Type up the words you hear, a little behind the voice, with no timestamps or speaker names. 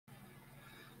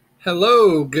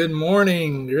Hello, good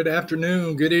morning, good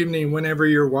afternoon, good evening, whenever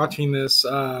you're watching this.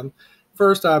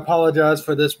 First, I apologize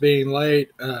for this being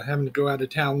late. Having to go out of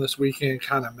town this weekend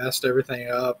kind of messed everything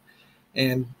up,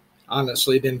 and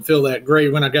honestly didn't feel that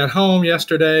great when I got home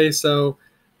yesterday. So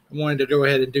I wanted to go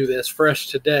ahead and do this fresh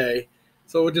today.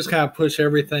 So we'll just kind of push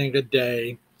everything a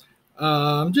day.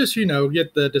 Just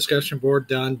get the discussion board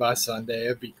done by Sunday.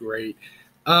 It'd be great.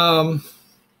 Um,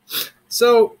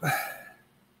 so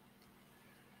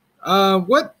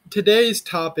what today's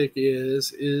topic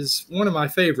is one of my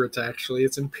favorites, actually.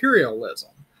 It's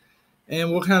imperialism.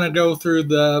 And we'll kind of go through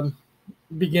the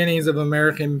beginnings of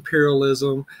American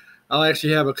imperialism. I'll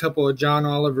actually have a couple of John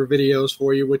Oliver videos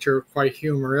for you, which are quite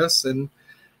humorous. And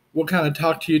we'll kind of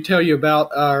tell you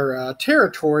about our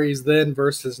territories then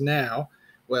versus now.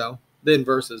 Well, then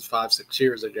versus 5, 6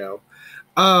 years ago.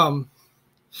 Um,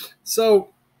 so,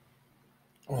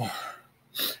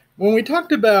 when we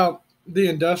talked about the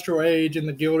industrial age and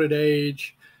the Gilded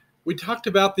Age, we talked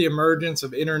about the emergence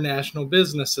of international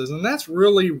businesses, and that's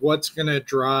really what's going to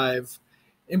drive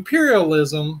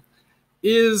imperialism,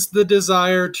 is the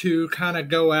desire to kind of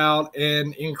go out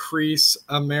and increase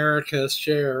America's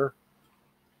share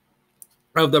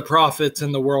of the profits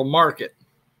in the world market.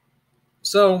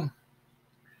 So,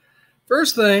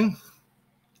 first thing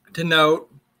to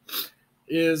note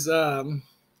is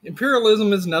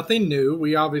imperialism is nothing new.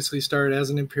 We obviously started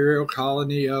as an imperial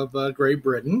colony of Great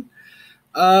Britain.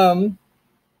 But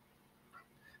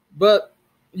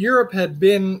Europe had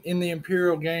been in the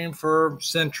imperial game for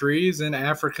centuries, in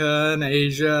Africa and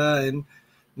Asia and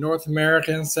North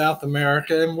America and South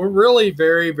America, and we're really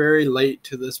very, very late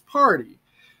to this party.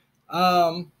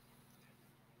 There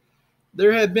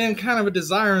had been kind of a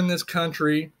desire in this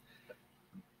country,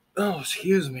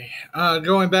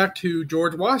 going back to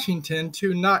George Washington,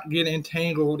 to not get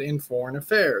entangled in foreign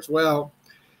affairs. Well,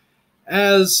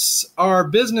 as our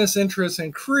business interests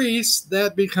increase,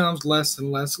 that becomes less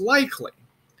and less likely.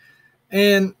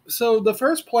 And so the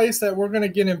first place that we're going to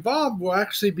get involved will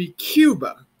actually be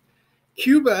Cuba.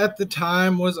 Cuba at the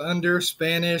time was under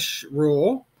Spanish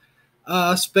rule.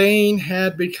 Spain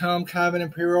had become kind of an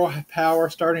imperial power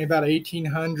starting about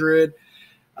 1800.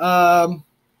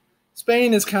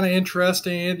 Spain is kind of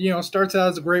interesting. It starts out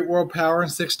as a great world power in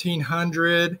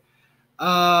 1600.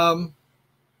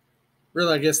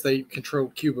 Really, I guess they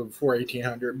controlled Cuba before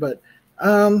 1800, but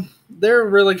they're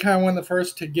really kind of one of the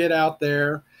first to get out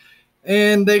there.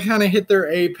 And they kind of hit their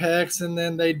apex, and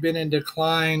then they'd been in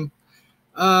decline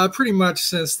pretty much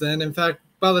since then. In fact,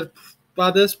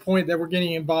 by this point that we're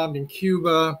getting involved in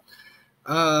Cuba,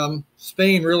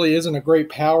 Spain really isn't a great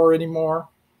power anymore.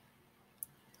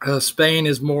 Spain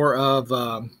is more of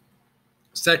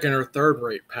second or third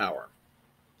rate power.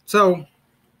 So,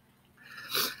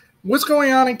 what's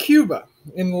going on in Cuba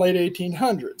in the late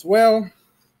 1800s? Well,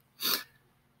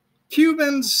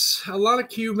 a lot of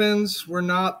Cubans were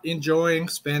not enjoying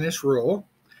Spanish rule.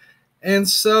 And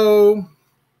so,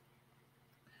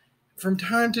 from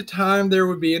time to time, there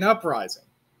would be an uprising.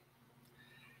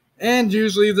 And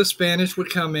usually the Spanish would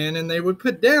come in and they would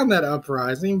put down that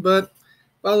uprising. But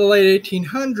by the late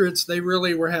 1800s, they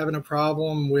really were having a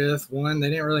problem with, one,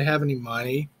 they didn't really have any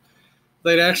money.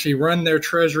 They'd actually run their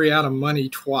treasury out of money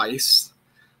twice.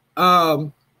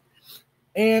 And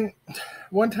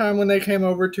one time when they came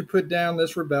over to put down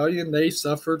this rebellion, they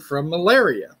suffered from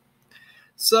malaria.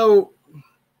 So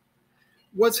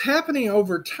what's happening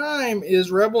over time is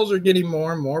rebels are getting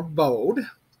more and more bold.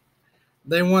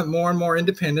 They want more and more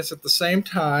independence. At the same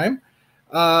time,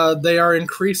 they are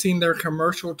increasing their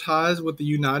commercial ties with the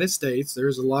United States.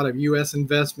 There's a lot of U.S.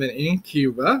 investment in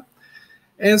Cuba.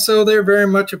 And so they're very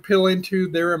much appealing to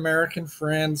their American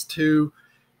friends to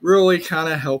really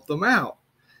kind of help them out.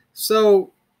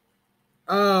 So,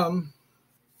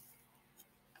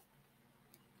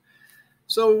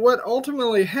 what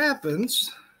ultimately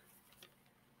happens,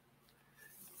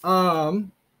 let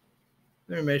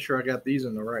me make sure I got these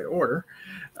in the right order.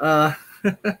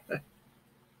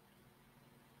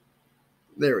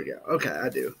 There we go. Okay, I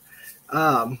do.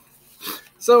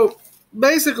 So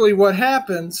basically what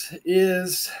happens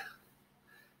is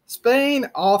Spain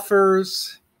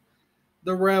offers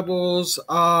the rebels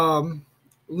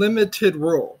limited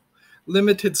rule,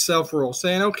 limited self-rule,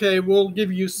 saying, okay, we'll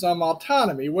give you some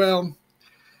autonomy. Well,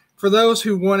 for those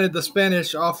who wanted the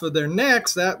Spanish off of their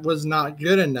necks, that was not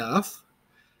good enough.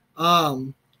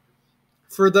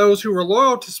 For those who were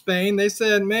loyal to Spain, they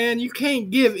said, man, you can't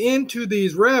give in to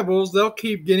these rebels. They'll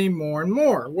keep getting more and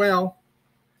more. Well,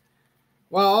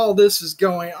 while all this is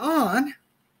going on,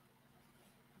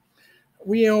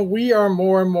 we are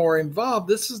more and more involved.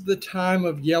 This is the time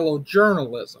of yellow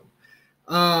journalism.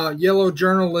 Yellow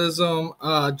journalism,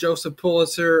 Joseph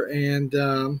Pulitzer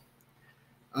and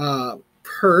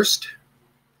Hearst.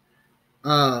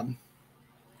 Um,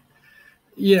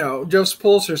 Joseph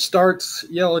Pulitzer starts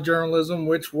yellow journalism,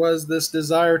 which was this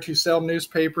desire to sell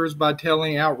newspapers by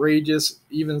telling outrageous,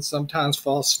 even sometimes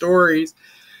false stories.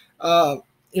 Uh,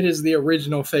 it is the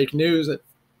original fake news.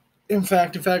 In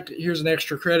fact, here's an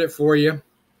extra credit for you.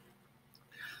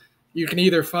 You can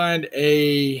either find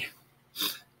a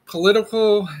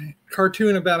political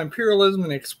cartoon about imperialism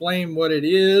and explain what it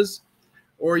is,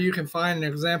 or you can find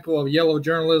an example of yellow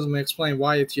journalism and explain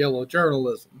why it's yellow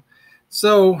journalism.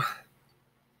 So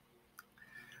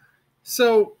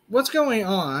what's going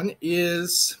on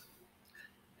is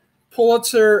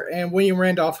Pulitzer and William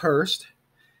Randolph Hearst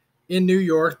in New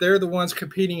York, they're the ones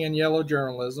competing in yellow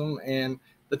journalism, and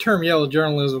the term yellow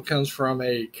journalism comes from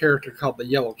a character called the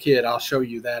Yellow Kid. I'll show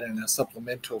you that in a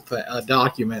supplemental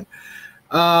document.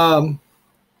 Very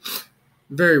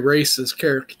racist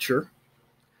caricature.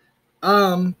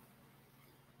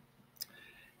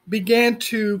 Began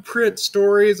to print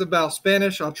stories about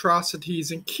Spanish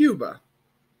atrocities in Cuba.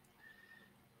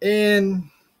 And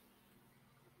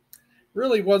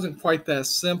really wasn't quite that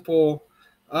simple.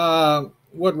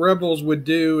 What rebels would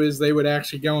do is they would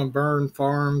actually go and burn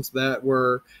farms that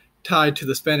were tied to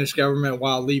the Spanish government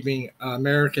while leaving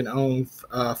American-owned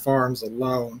farms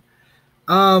alone.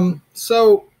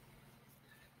 So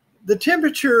the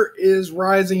temperature is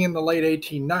rising in the late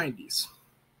 1890s.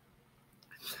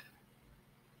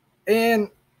 And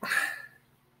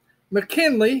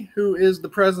McKinley, who is the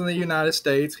President of the United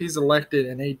States, he's elected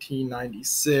in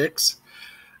 1896.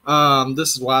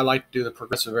 This is why I like to do the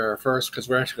progressive era first, because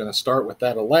we're actually going to start with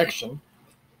that election.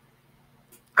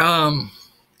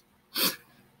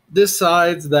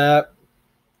 Decides that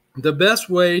the best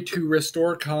way to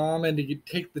restore calm and to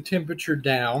take the temperature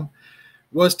down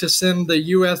was to send the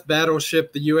U.S.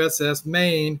 battleship, the USS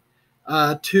Maine,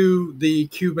 to the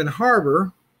Cuban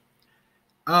harbor.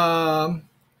 And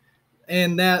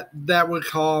that would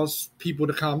cause people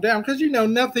to calm down, because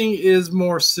nothing is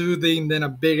more soothing than a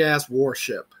big ass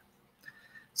warship.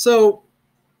 So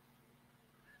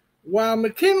while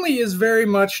McKinley is very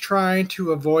much trying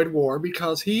to avoid war,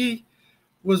 because he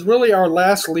was really our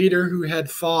last leader who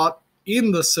had fought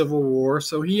in the Civil War,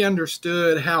 so he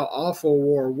understood how awful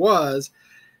war was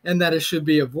and that it should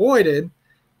be avoided,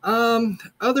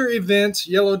 other events,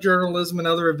 yellow journalism and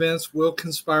other events, will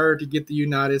conspire to get the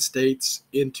United States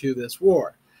into this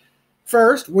war.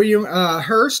 First, William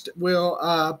Hearst will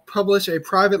publish a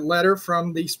private letter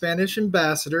from the Spanish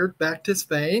ambassador back to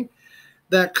Spain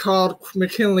that called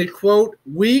McKinley, quote,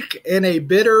 weak and a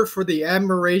bitter for the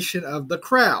admiration of the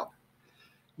crowd.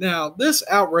 Now, this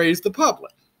outraged the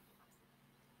public.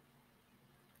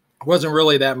 It wasn't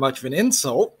really that much of an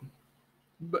insult,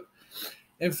 but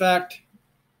in fact,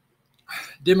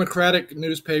 Democratic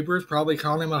newspapers probably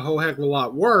call him a whole heck of a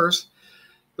lot worse.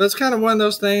 But it's kind of one of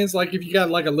those things, like if you got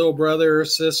like a little brother or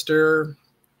sister,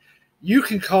 you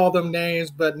can call them names,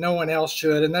 but no one else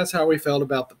should. And that's how we felt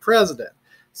about the president.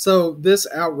 So this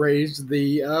outraged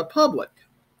the public.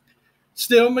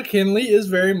 Still, McKinley is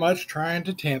very much trying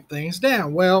to tamp things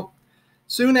down. Well,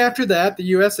 soon after that,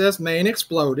 the USS Maine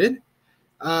exploded.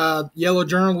 Yellow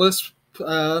journalists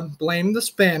blamed the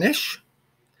Spanish,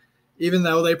 even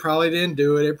though they probably didn't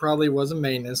do it. It probably was a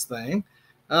maintenance thing.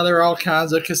 There are all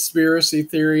kinds of conspiracy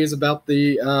theories about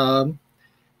the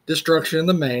destruction of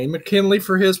the Maine. McKinley,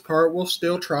 for his part, will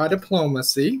still try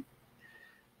diplomacy.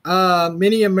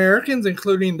 Many Americans,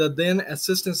 including the then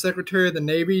Assistant Secretary of the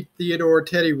Navy, Theodore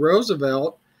Teddy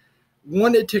Roosevelt,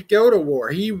 wanted to go to war.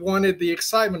 He wanted the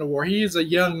excitement of war. He is a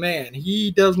young man.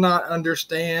 He does not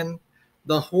understand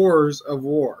the horrors of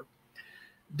war.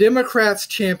 Democrats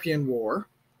championed war.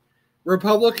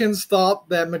 Republicans thought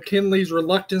that McKinley's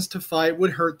reluctance to fight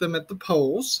would hurt them at the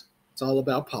polls. It's all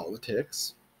about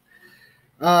politics.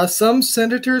 Some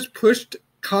senators pushed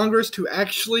Congress to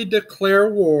actually declare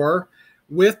war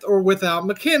with or without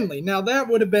McKinley. Now, that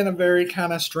would have been a very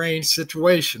kind of strange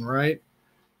situation, right?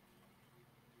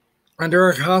 Under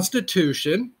our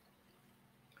Constitution,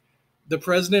 the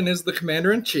president is the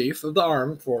commander-in-chief of the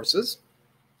armed forces,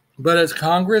 but it's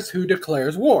Congress who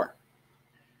declares war.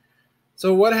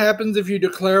 So what happens if you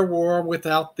declare war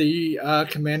without the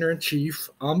commander-in-chief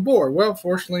on board? Well,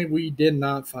 fortunately, we did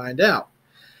not find out.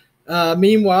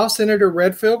 Meanwhile, Senator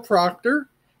Redfield Proctor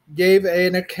gave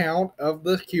an account of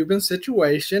the Cuban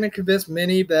situation and convinced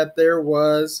many that there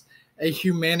was a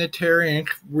humanitarian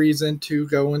reason to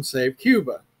go and save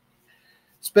Cuba.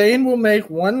 Spain will make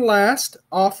one last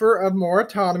offer of more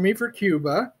autonomy for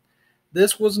Cuba.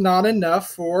 This was not enough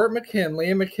for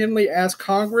McKinley, and McKinley asked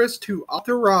Congress to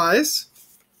authorize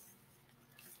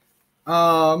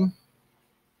Um,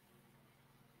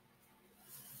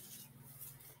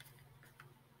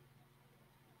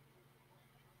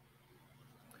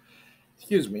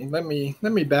 Excuse me. Let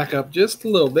me back up just a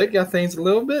little bit. Got things a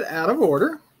little bit out of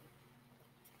order.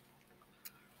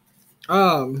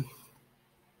 Um,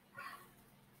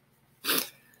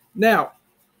 Now,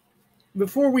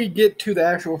 before we get to the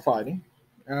actual fighting,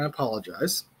 I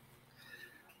apologize.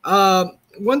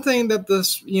 One thing that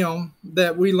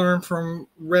that we learned from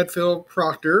Redfield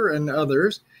Proctor and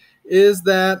others is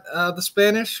that the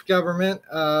Spanish government,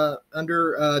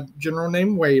 under a general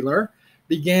named Weyler,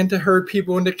 began to herd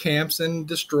people into camps and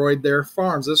destroyed their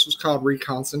farms. This was called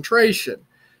reconcentration.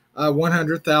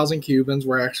 100,000 Cubans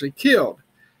were actually killed.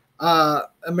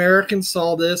 Americans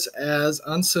saw this as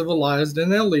uncivilized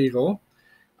and illegal.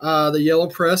 The Yellow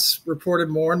Press reported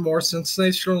more and more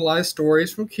sensationalized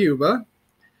stories from Cuba.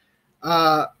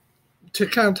 Uh, to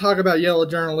kind of talk about yellow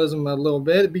journalism a little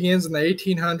bit, it begins in the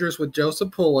 1800s with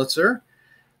Joseph Pulitzer.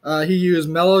 He used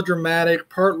melodramatic,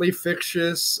 partly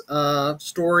fictitious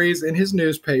stories in his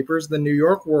newspapers, the New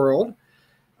York World.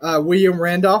 William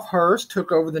Randolph Hearst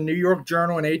took over the New York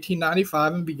Journal in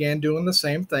 1895 and began doing the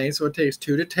same thing, so it takes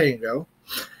two to tango.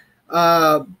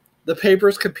 The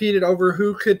papers competed over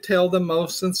who could tell the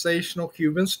most sensational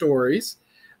Cuban stories.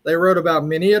 They wrote about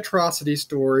many atrocity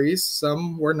stories.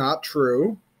 Some were not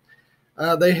true.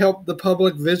 They helped the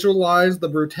public visualize the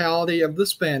brutality of the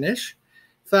Spanish.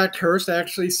 In fact, Hearst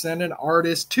actually sent an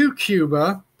artist to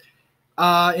Cuba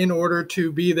in order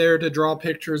to be there to draw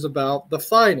pictures about the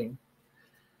fighting.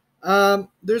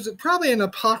 There's probably an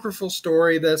apocryphal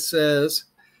story that says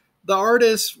the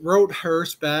artist wrote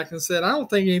Hearst back and said, "I don't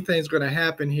think anything's going to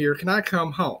happen here. Can I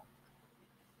come home?"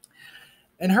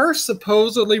 And Hearst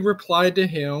supposedly replied to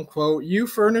him, quote, "You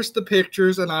furnish the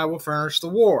pictures and I will furnish the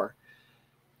war."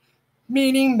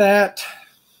 Meaning that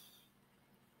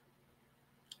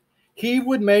he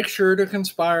would make sure to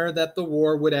conspire that the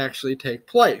war would actually take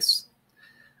place.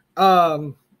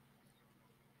 That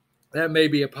may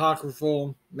be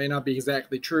apocryphal, may not be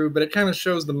exactly true, but it kind of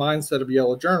shows the mindset of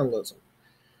yellow journalism.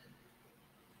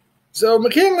 So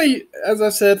McKinley, as I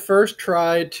said, first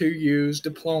tried to use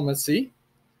diplomacy.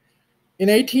 In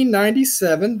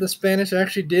 1897, the Spanish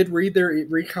actually did read their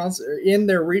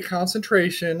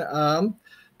reconcentration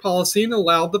policy and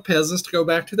allowed the peasants to go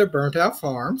back to their burnt-out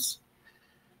farms,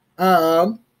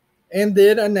 and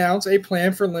did announce a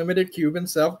plan for limited Cuban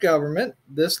self-government.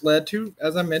 This led to,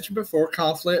 as I mentioned before,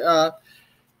 conflict,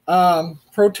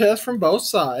 protests from both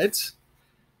sides.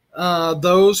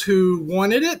 Those who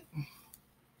wanted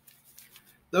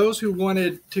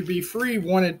to be free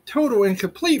wanted total and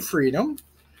complete freedom,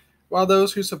 while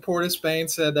those who supported Spain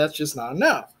said that's just not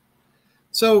enough.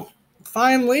 So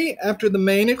finally, after the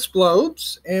Maine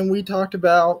explodes, and we talked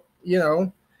about,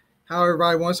 how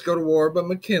everybody wants to go to war but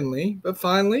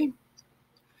finally,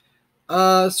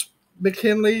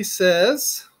 McKinley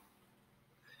says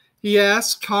he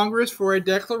asks Congress for a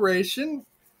declaration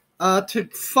to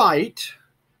fight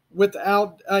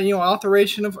without,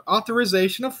 authorization of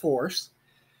force,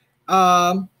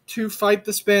 to fight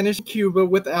the Spanish in Cuba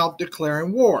without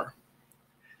declaring war.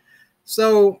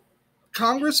 So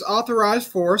Congress authorized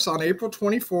force on April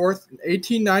 24th,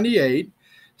 1898.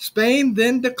 Spain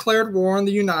then declared war on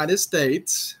the United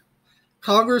States.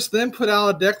 Congress then put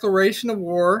out a declaration of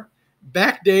war,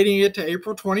 backdating it to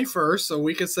April 21st, so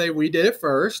we could say we did it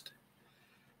first.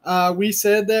 We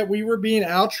said that we were being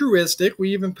altruistic.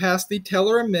 We even passed the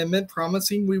Teller Amendment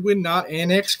promising we would not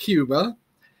annex Cuba.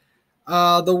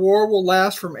 The war will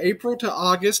last from April to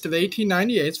August of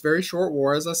 1898. It's a very short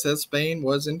war. As I said, Spain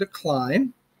was in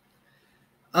decline.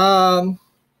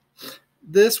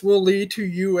 This will lead to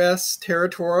U.S.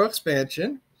 territorial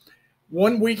expansion.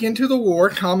 1 week into the war,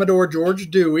 Commodore George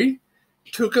Dewey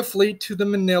took a fleet to the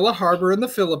Manila Harbor in the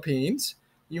Philippines.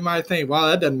 You might think, wow,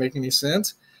 that doesn't make any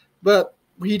sense. But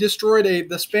he destroyed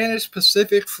the Spanish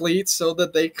Pacific fleet so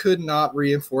that they could not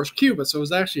reinforce Cuba. So it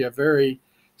was actually a very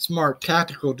smart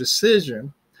tactical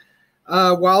decision.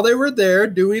 While they were there,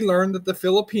 Dewey learned that the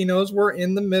Filipinos were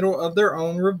in the middle of their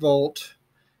own revolt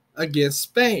against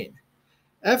Spain.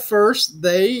 At first,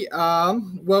 they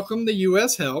welcomed the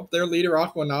U.S. help. Their leader,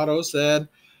 Aquinado, said,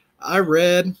 "I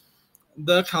read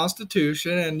the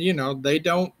Constitution, and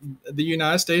the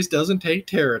United States doesn't take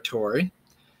territory."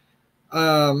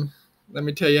 Let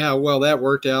me tell you how well that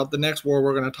worked out. The next war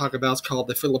we're going to talk about is called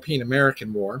the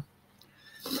Philippine-American War.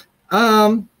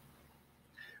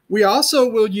 We also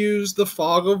will use the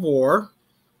fog of war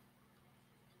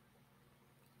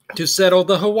to settle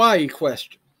the Hawaii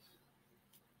question.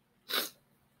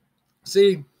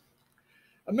 See,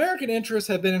 American interests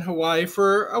have been in Hawaii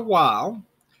for a while,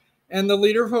 And the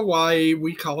leader of Hawaii,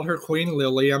 we called her Queen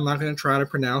Lily. I'm not going to try to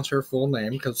pronounce her full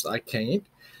name because I can't.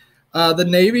 The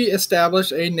Navy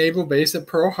established a naval base at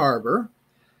Pearl Harbor.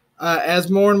 As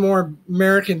more and more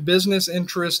American business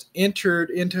interests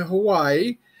entered into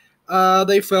Hawaii,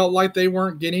 they felt like they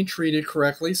weren't getting treated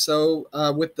correctly. So,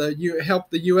 with the help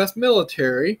of the U.S.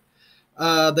 military,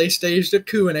 they staged a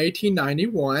coup in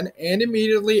 1891 and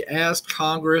immediately asked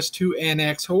Congress to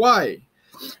annex Hawaii.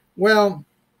 Well,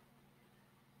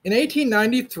 in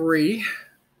 1893,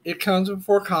 it comes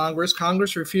before Congress.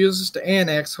 Congress refuses to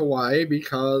annex Hawaii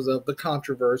because of the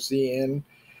controversy and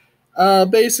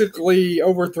basically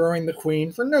overthrowing the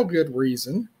Queen for no good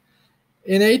reason.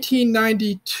 In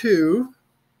 1892,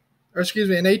 in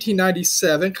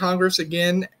 1897, Congress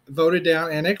again voted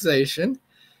down annexation.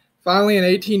 Finally, in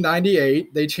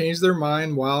 1898, they changed their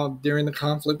mind during the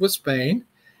conflict with Spain,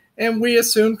 and we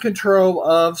assumed control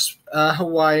of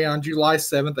Hawaii on July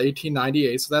 7th,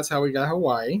 1898. So that's how we got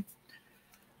Hawaii.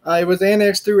 It was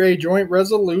annexed through a joint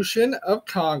resolution of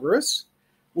Congress.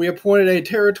 We appointed a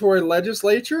territorial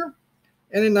legislature,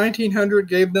 and in 1900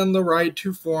 gave them the right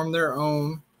to form their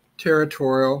own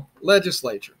territorial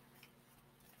legislature.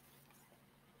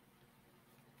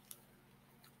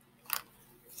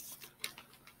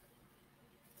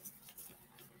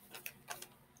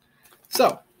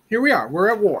 So, here we are.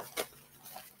 We're at war.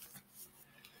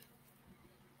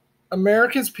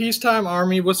 America's peacetime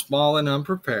army was small and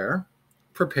unprepared.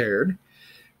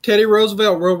 Teddy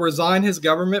Roosevelt will resign his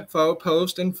government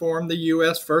post and form the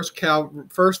U.S.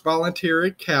 First Volunteer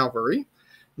Cavalry,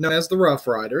 known as the Rough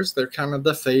Riders. They're kind of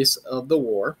the face of the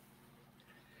war.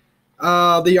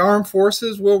 The armed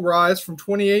forces will rise from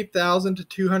 28,000 to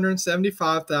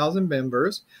 275,000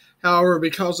 members. However,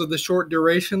 because of the short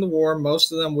duration of the war,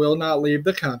 most of them will not leave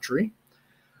the country.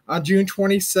 On June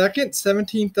 22nd,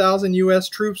 17,000 U.S.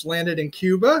 troops landed in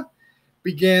Cuba,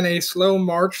 began a slow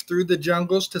march through the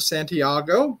jungles to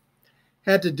Santiago,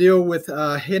 had to deal with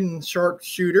hidden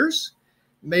sharpshooters,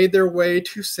 made their way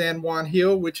to San Juan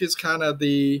Hill, which is kind of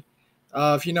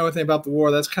if you know anything about the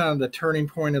war, that's kind of the turning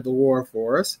point of the war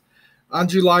for us. On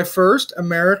July 1st,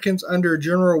 Americans under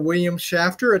General William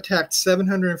Shafter attacked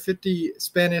 750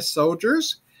 Spanish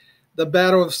soldiers. The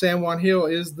Battle of San Juan Hill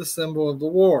is the symbol of the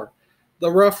war. The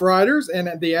Rough Riders and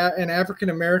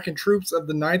African-American troops of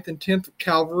the 9th and 10th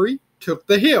Cavalry took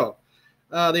the hill.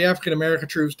 The African-American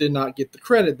troops did not get the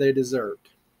credit they deserved.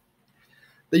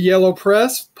 The Yellow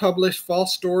Press published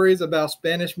false stories about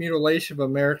Spanish mutilation of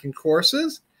American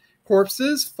corpses,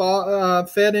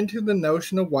 fed into the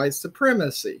notion of white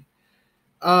supremacy.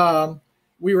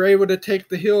 We were able to take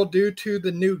the hill due to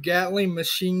the new Gatling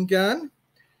machine gun,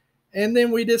 and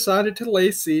then we decided to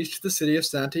lay siege to the city of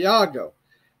Santiago.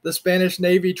 The Spanish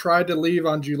Navy tried to leave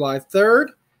on July 3rd.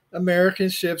 American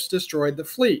ships destroyed the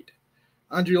fleet.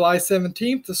 On July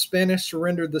 17th, the Spanish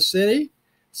surrendered the city.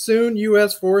 Soon,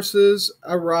 U.S. forces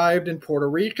arrived in Puerto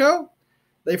Rico.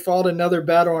 They fought another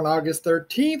battle on August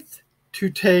 13th to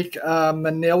take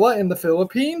Manila in the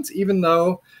Philippines, even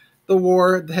though the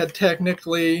war had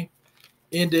technically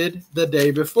ended the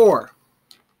day before.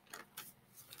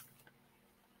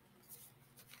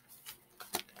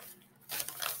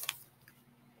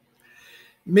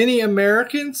 Many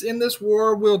Americans in this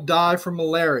war will die from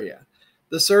malaria.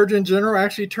 The Surgeon General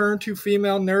actually turned to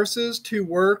female nurses to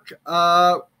work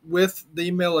with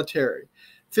the military.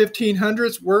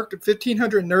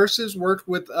 1,500 nurses worked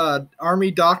with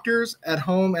Army doctors at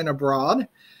home and abroad.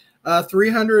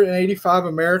 385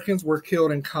 Americans were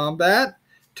killed in combat.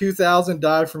 2,000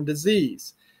 died from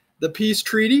disease. The peace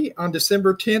treaty on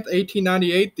December 10th,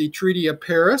 1898, the Treaty of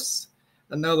Paris,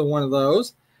 another one of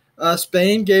those.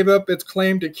 Spain gave up its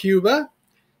claim to Cuba.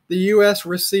 The U.S.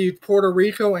 received Puerto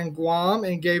Rico and Guam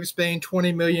and gave Spain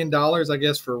 $20 million, I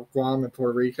guess, for Guam and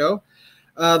Puerto Rico.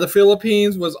 The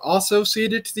Philippines was also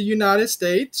ceded to the United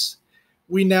States.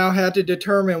 We now had to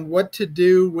determine how to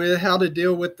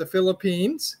deal with the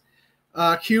Philippines.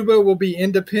 Cuba will be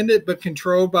independent but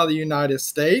controlled by the United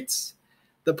States.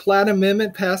 The Platt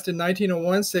Amendment passed in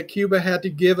 1901 said Cuba had to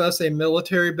give us a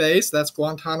military base. That's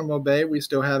Guantanamo Bay. We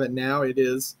still have it now. It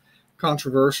is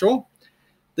controversial.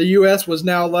 The U.S. was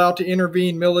now allowed to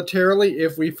intervene militarily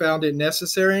if we found it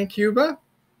necessary in Cuba.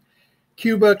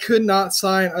 Cuba could not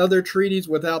sign other treaties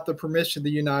without the permission of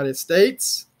the United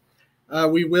States.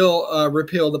 We will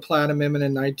repeal the Platt Amendment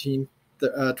in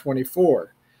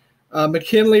 1924.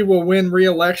 McKinley will win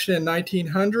re-election in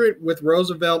 1900 with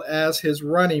Roosevelt as his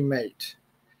running mate.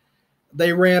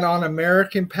 They ran on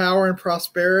American power and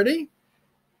prosperity,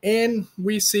 and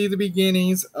we see the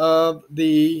beginnings of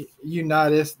the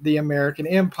American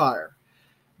Empire.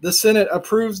 The Senate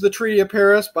approves the Treaty of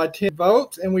Paris by 10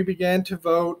 votes, and we began to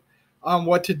vote on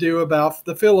what to do about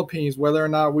the Philippines, whether or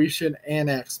not we should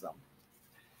annex them.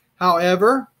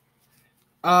 However,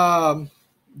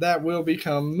 that will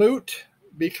become moot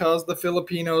because the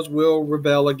Filipinos will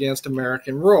rebel against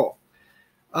American rule.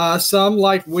 Some,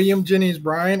 like William Jennings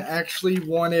Bryan, actually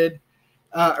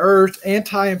urged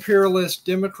anti-imperialist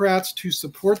Democrats to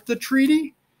support the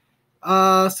treaty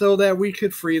so that we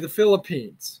could free the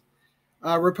Philippines.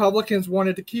 Republicans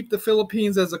wanted to keep the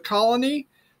Philippines as a colony,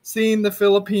 seeing the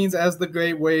Philippines as the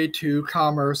gateway to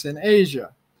commerce in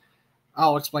Asia.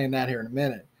 I'll explain that here in a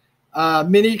minute.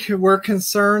 Many were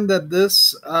concerned that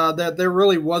that there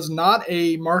really was not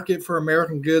a market for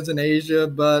American goods in Asia,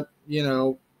 but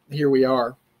here we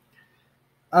are.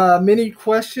 Many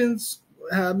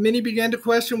began to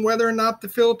question whether or not the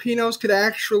Filipinos could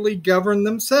actually govern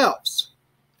themselves.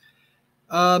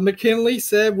 McKinley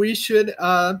said we should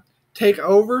take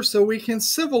over so we can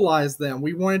civilize them.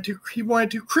 He wanted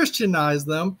to Christianize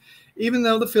them, even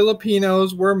though the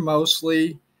Filipinos were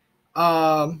mostly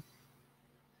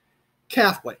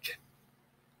Catholic.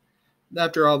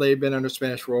 After all, they'd been under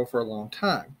Spanish rule for a long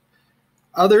time.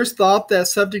 Others thought that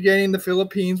subjugating the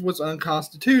Philippines was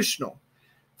unconstitutional.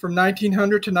 From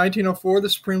 1900 to 1904, the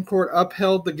Supreme Court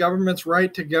upheld the government's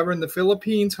right to govern the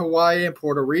Philippines, Hawaii, and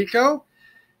Puerto Rico.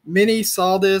 Many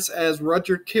saw this as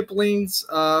Roger Kipling's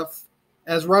called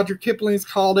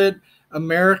it,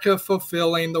 America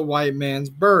fulfilling the white man's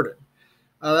burden.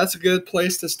 That's a good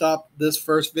place to stop this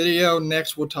first video.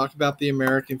 Next, we'll talk about the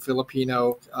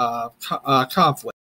American-Filipino conflict.